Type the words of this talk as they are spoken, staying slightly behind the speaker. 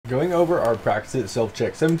Going over our practice it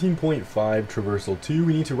self-check 17.5 traversal 2,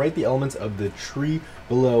 we need to write the elements of the tree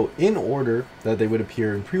below in order that they would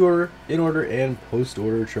appear in pre-order, in order, and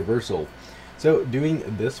post-order traversal. So doing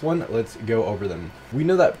this one, let's go over them. We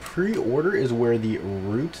know that pre-order is where the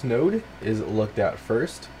root node is looked at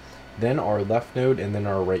first, then our left node, and then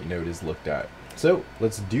our right node is looked at. So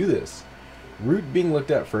let's do this. Root being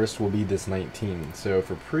looked at first will be this 19. So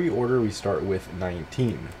for pre-order, we start with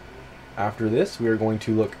 19. After this, we are going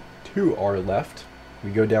to look to our left.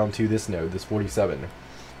 We go down to this node, this 47.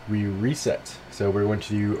 We reset. So we're going to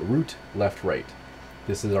do root left right.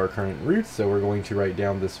 This is our current root, so we're going to write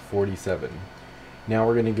down this 47. Now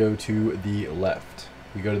we're going to go to the left.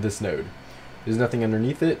 We go to this node. There's nothing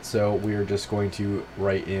underneath it, so we are just going to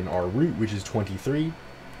write in our root, which is 23.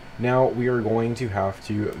 Now we are going to have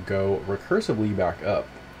to go recursively back up.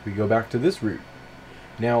 We go back to this root.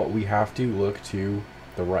 Now we have to look to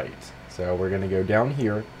the right. So we're going to go down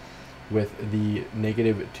here with the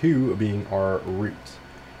 -2 being our root.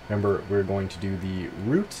 Remember, we're going to do the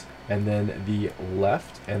root and then the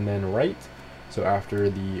left and then right. So after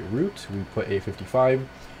the root, we put a 55.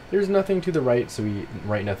 There's nothing to the right, so we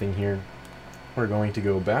write nothing here. We're going to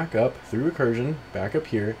go back up through recursion, back up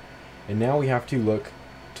here, and now we have to look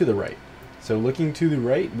to the right. So looking to the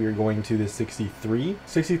right, we are going to the 63.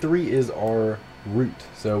 63 is our root,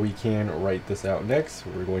 so we can write this out next.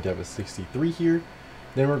 We're going to have a 63 here.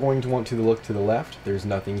 Then we're going to want to look to the left. There's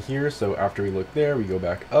nothing here, so after we look there, we go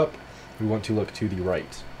back up. We want to look to the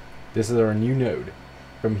right. This is our new node.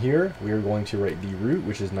 From here, we are going to write the root,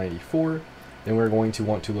 which is 94. Then we're going to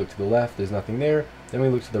want to look to the left. There's nothing there. Then we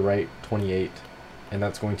look to the right, 28, and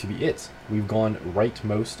that's going to be it. We've gone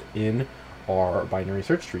rightmost in our binary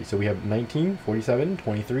search tree. So we have 19, 47,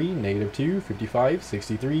 23, -2, 55,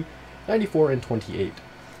 63, 94, and 28.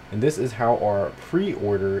 And this is how our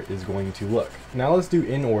pre-order is going to look. Now let's do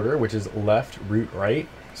in order, which is left, root, right.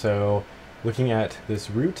 So looking at this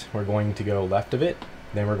root, we're going to go left of it,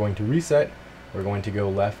 then we're going to reset, we're going to go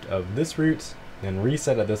left of this root, then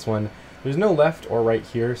reset at this one. There's no left or right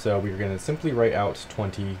here, so we're going to simply write out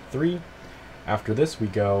 23. After this, we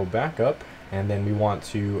go back up, and then we want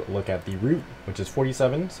to look at the root, which is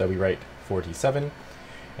 47, so we write 47.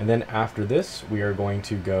 And then after this, we are going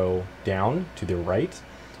to go down to the right.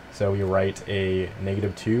 So we write a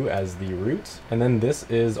 -2 as the root. And then this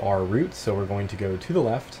is our root, so we're going to go to the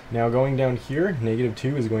left. Now going down here,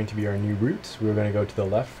 -2 is going to be our new root. We're going to go to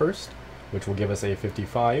the left first, which will give us a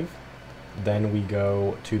 55. Then we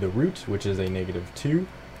go to the root, which is a -2.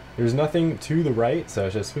 There's nothing to the right, so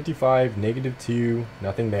it's just 55, -2,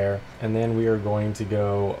 nothing there. And then we are going to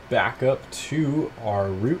go back up to our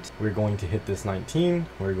root. We're going to hit this 19.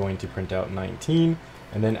 We're going to print out 19.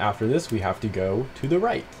 And then after this, we have to go to the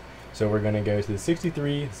right. So we're going to go to the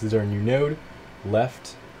 63. This is our new node.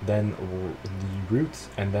 Left, then the root,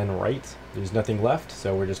 and then right. There's nothing left,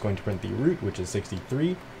 so we're just going to print the root, which is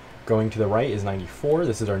 63. Going to the right is 94.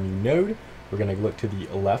 This is our new node. We're going to look to the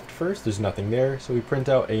left first. There's nothing there, so we print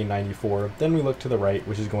out a 94. Then we look to the right,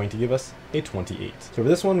 which is going to give us a 28. So for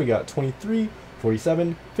this one, we got 23,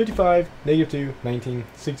 47, 55, -2, 19,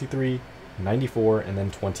 63, 94, and then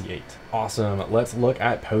 28. Awesome. Let's look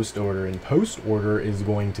at post order. And post order is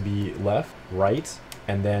going to be left, right,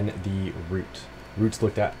 and then the root. Root's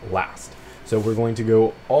looked at last. So we're going to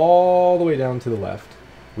go all the way down to the left.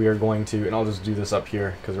 We are going to, and I'll just do this up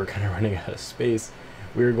here because we're kind of running out of space.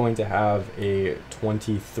 We're going to have a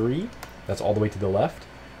 23. That's all the way to the left.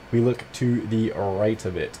 We look to the right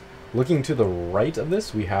of it. Looking to the right of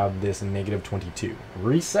this, we have this -22.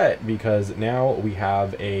 Reset, because now we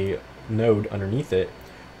have a node underneath it.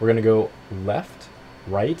 We're going to go left,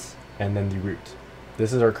 right, and then the root.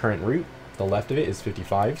 This is our current root. The left of it is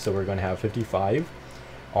 55, so we're going to have 55.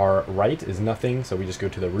 Our right is nothing, so we just go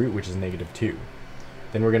to the root, which is -2.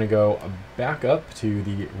 Then we're going to go back up to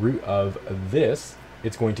the root of this.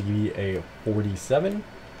 It's going to be a 47,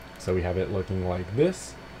 so we have it looking like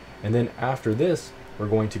this. And then after this,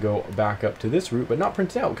 we're going to go back up to this root, but not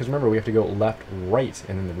print it out, because remember, we have to go left, right,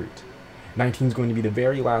 and then the root. 19 is going to be the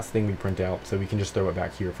very last thing we print out, so we can just throw it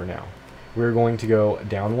back here for now. We're going to go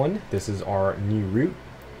down one. This is our new root.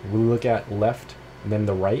 We look at left, and then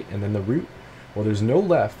the right, and then the root. Well, there's no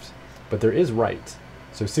left, but there is right.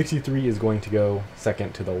 So 63 is going to go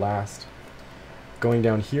second to the last. Going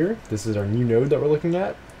down here, this is our new node that we're looking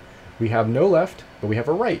at. We have no left, but we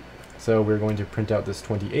have a right. So we're going to print out this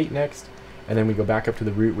 28 next, and then we go back up to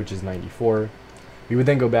the root, which is 94. We would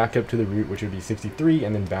then go back up to the root, which would be 63,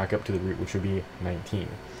 and then back up to the root, which would be 19.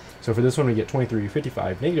 So for this one, we get 23,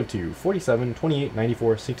 55, -2, 47, 28,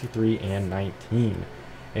 94, 63, and 19.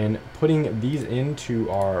 And putting these into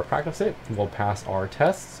our practice it will pass our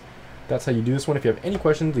tests. That's how you do this one. If you have any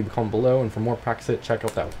questions, leave a comment below. And for more practice it, check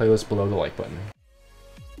out that playlist below the like button.